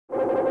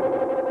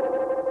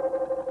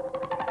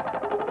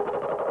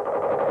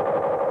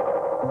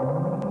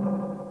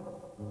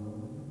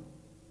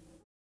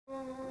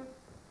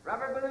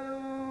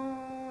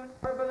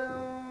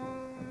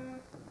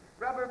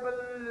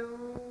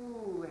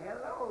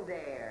Hello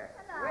there.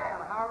 Hello.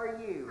 Well, how are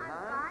you, I'm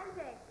huh? fine,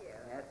 thank you.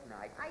 That's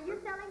nice. Are you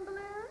selling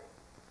balloons?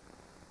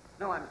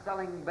 No, I'm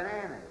selling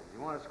bananas.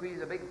 You want to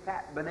squeeze a big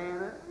fat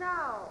banana?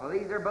 No. Well,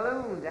 these are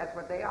balloons. That's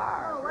what they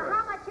are. Oh, well, Sure.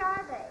 how much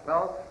are they?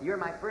 Well, you're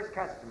my first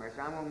customer,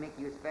 so I'm going to make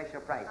you a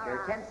special price. All They're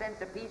right. 10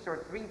 cents a piece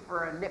or 3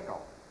 for a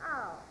nickel.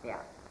 Oh. Yeah.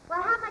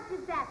 Well, how much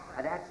is that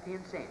one? That's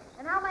 10 cents.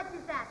 And how much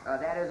is that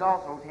one? That is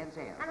also 10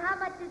 cents. And how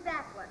much is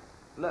that one?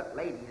 Look,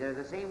 lady, they're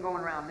the same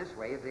going around this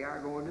way as they are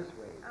going this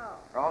way. Oh.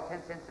 They're all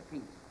 10 cents a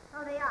piece.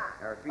 Oh, they are.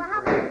 There are 3 Well,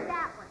 how for much a is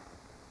that one?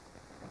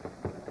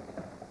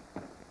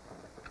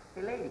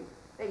 Hey, lady,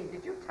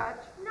 did you touch?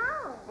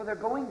 No. Well, they're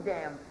going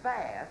damn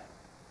fast.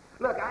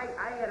 Look, I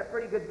had a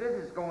pretty good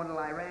business going till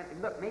I ran.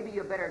 Look, maybe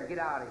you better get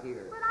out of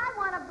here. But I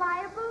want to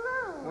buy a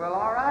balloon. Well,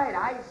 all right,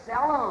 I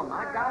sell them.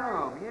 I got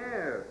All them,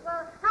 yeah.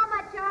 Well, how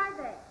much are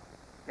they?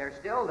 They're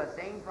still the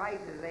same price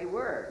as they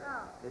were.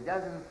 Oh. It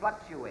doesn't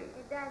fluctuate.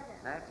 It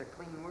doesn't. That's a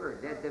clean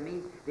word. That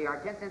means they are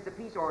 10 cents a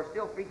piece or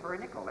still 3 for a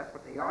nickel. That's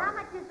what they Well, are. how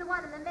much is the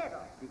one in the middle?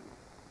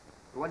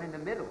 The one in the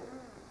middle.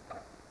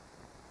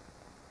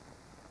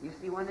 You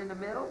see one in the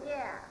middle?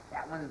 Yeah.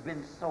 That one's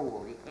been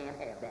sold. You can't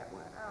have that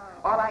one.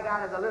 Oh. All I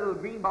got is a little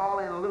green ball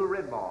and a little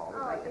red ball.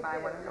 Would Oh, you like to you buy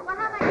do. one of those? Well,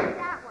 how much is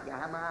that one?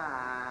 Come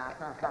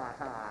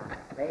on.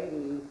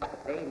 lady,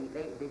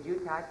 did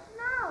you touch?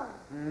 No.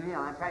 Yeah,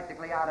 I'm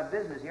practically out of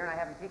business here and I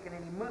haven't taken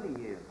any money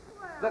in.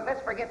 Well, Look,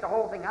 let's forget the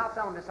whole thing. I'll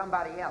sell them to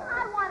somebody else.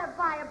 I want to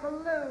buy a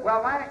balloon.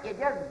 Well, why don't you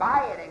just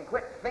buy it and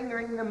quit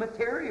fingering the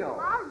material?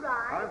 All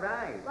right. All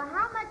right. Well,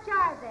 how much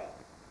are they?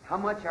 How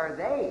much are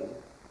they?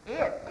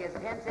 It is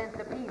 10 cents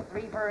a piece,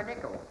 3 for a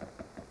nickel.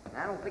 And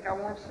I don't think I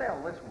won't sell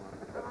this one.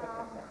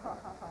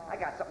 I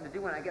got something to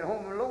do when I get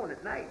home alone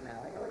at night now.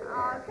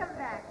 Oh, come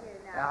back here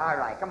now. All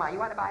right, come on. You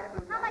want to buy the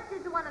balloon? How much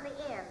is the one on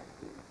the end?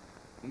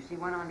 You see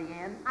one on the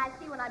end? I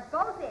see one on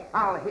both ends.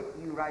 I'll hit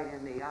you right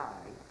in the eye.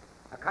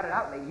 Now, cut it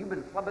out, lady. You've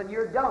been flubbing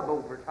your dub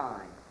over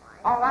time.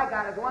 All I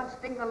got is one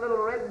stinging little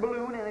red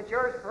balloon, and it's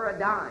yours for a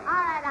dime. All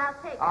right,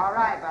 I'll take it. All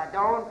right, but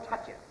don't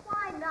touch it.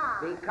 Why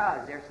not?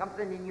 Because there's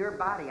something in your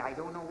body, I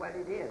don't know what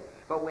it is,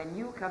 but when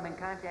you come in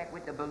contact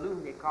with the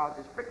balloon, it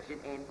causes friction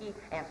and heat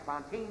and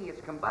spontaneous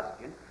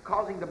combustion,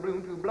 causing the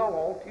balloon to blow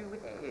all to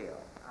hell.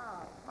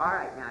 Oh. All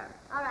right, now.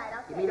 All right,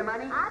 I'll take it. Give me the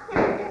money? I'll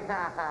take it.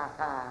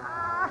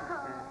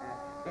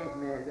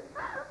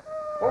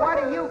 Well, what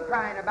are you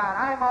crying about?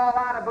 I'm all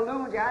out of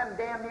balloons. I'm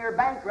damn near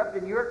bankrupt,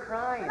 and you're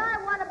crying. But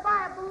I want to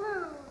buy a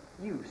balloon.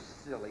 You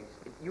silly.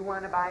 You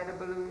want to buy the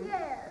balloon?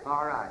 Yes.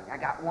 All right. I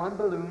got one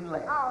balloon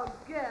left. Oh,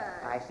 good.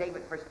 I save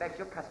it for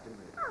special customers.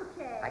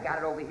 Okay. I got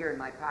it over here in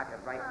my pocket,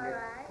 right All in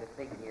right. the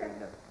thing here.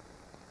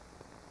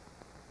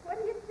 What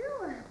are you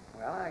doing?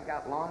 Well, I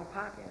got long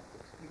pockets.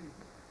 Excuse me.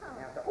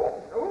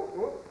 Oh.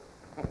 Oh.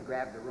 I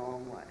grabbed the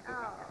wrong one.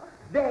 Oh.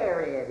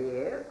 There it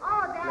is.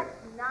 Oh, that's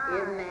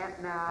nice. Isn't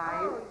that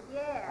nice? Oh,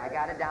 yes. I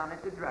got it down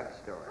at the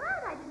drugstore.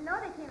 What? I didn't know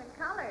they came in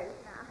colors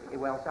now.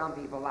 Well, some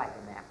people like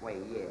them that way,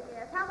 yes.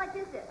 Yes. How much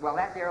is it? Well,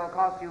 that there will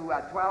cost you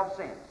 12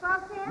 cents.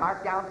 12 cents?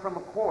 Marked down from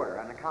a quarter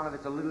on account of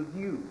it's a little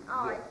used.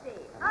 Oh, yes.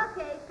 I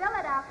see. Okay, fill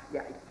it up.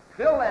 Yeah,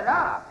 fill it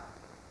up.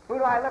 Who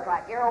do I look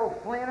like? Errol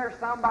Flynn or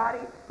somebody?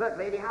 Look,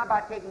 lady, how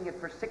about taking it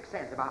for 6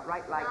 cents, about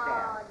right like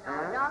that? No,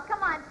 Huh? no.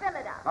 Come on, fill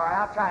it up. All right,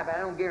 I'll try, but I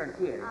don't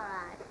guarantee it. All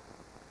right.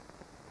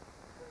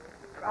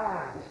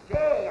 Ah,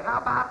 say, how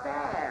about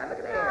that? Look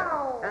at that.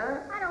 No, Huh?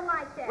 I don't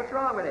like that. What's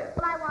wrong with it?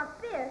 Well, I want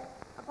this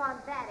upon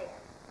that end.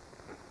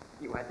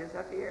 You want this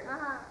up here?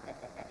 Uh-huh.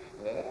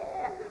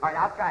 Yeah. All right,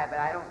 I'll try it, but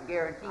I don't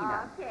guarantee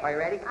none. Okay. Are you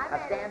ready? I'm Now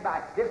ready. stand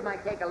by. This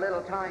might take a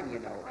little time, you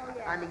know. Oh,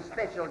 yeah. On these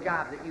special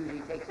jobs, it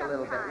usually takes a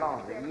little bit Sometimes,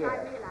 longer. yes, Yeah.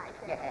 I realize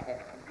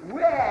that.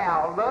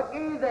 Well,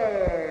 looky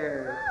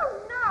there.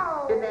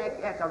 Oh, Isn't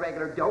no. that's a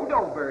regular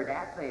dodo bird,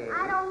 that thing.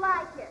 I don't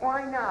like it.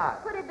 Why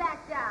not? Put it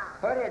back down.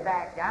 Put it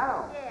back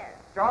down. Yes.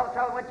 After all the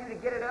trouble went you to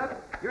get it up,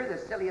 you're the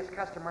silliest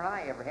customer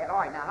I ever had. All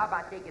right, now how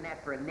about taking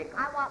that for a nickel?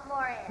 I want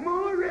more air.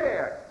 More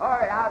air. All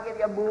right, I'll give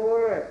you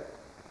more.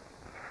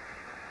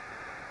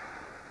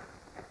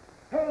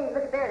 Hey,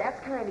 look there. That's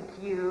kind of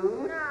cute.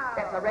 No.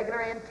 That's a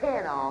regular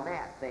antenna on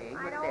that thing.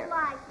 I Look don't there.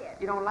 like it.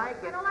 You don't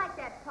like I it? don't like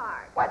that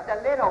part. What, the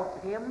little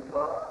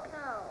pimple?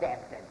 No.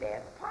 That's the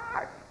best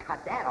part.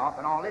 Cut that off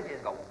and all this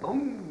is go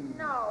boom.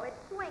 No, it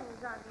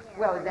swings on the end.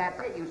 Well, that's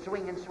it. You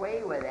swing and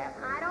sway with that.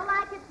 I don't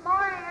like it.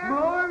 More air.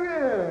 More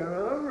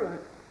air. All right.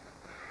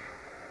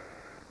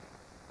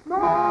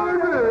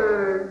 More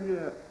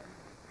air.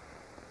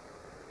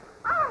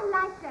 Oh, I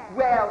like that.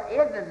 Well,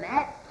 isn't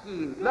that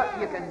cute? Look,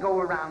 you Yeah. can go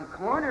around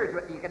corners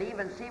with it. You can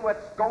even see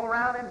what's going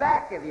around in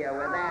back of you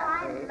with Oh, that.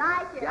 I see?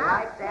 like it. You I'll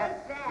like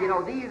that? take that. You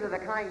know, these are the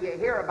kind you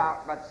hear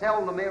about but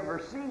seldom ever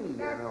see,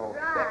 That's you know.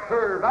 right. That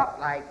curve up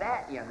like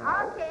that, you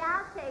know. Okay,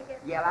 I'll take it.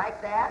 You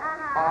like that?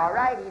 Uh-huh. All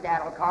righty,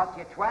 that'll cost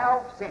you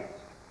 12 cents.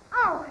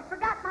 Oh, I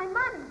forgot my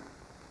money.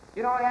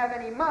 You don't have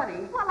any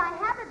money Well, I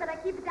have it, but I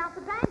keep it down at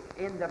the bank.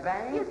 in the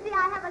bank? You see,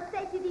 I have a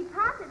safety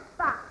deposit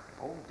box.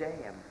 Oh,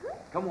 damn.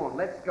 Come on,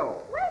 let's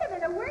go. Wait a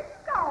minute, where you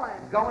going?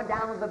 Going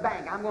down to the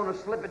bank. I'm going to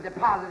slip a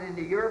deposit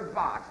into your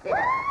box.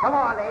 Come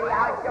on, lady.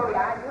 I'll show you.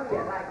 I knew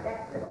you'd like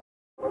that.